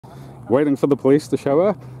waiting for the police to show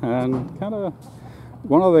up, and kind of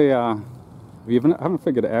one of the, if you haven't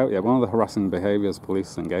figured it out yet, one of the harassing behaviours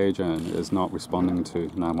police engage in is not responding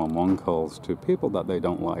to 911 calls to people that they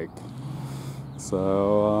don't like.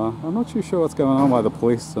 So I'm not too sure what's going on, why the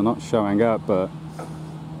police are not showing up, but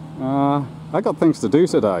I got things to do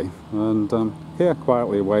today, and I'm here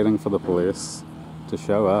quietly waiting for the police to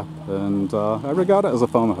show up, and I regard it as a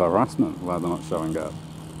form of harassment why they're not showing up.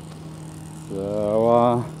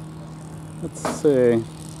 So let's see,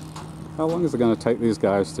 how long is it going to take these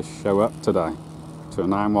guys to show up today to a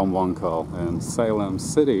 911 call in Salem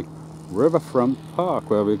City Riverfront Park,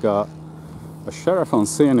 where we got a sheriff on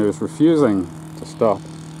scene who's refusing to stop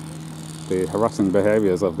the harassing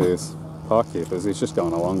behaviours of these park keepers. He's just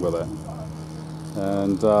going along with it.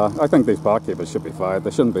 And I think these park keepers should be fired. They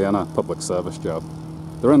shouldn't be in a public service job.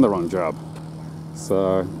 They're in the wrong job.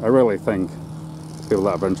 So I really think people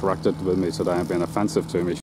that have interacted with me today have been offensive to me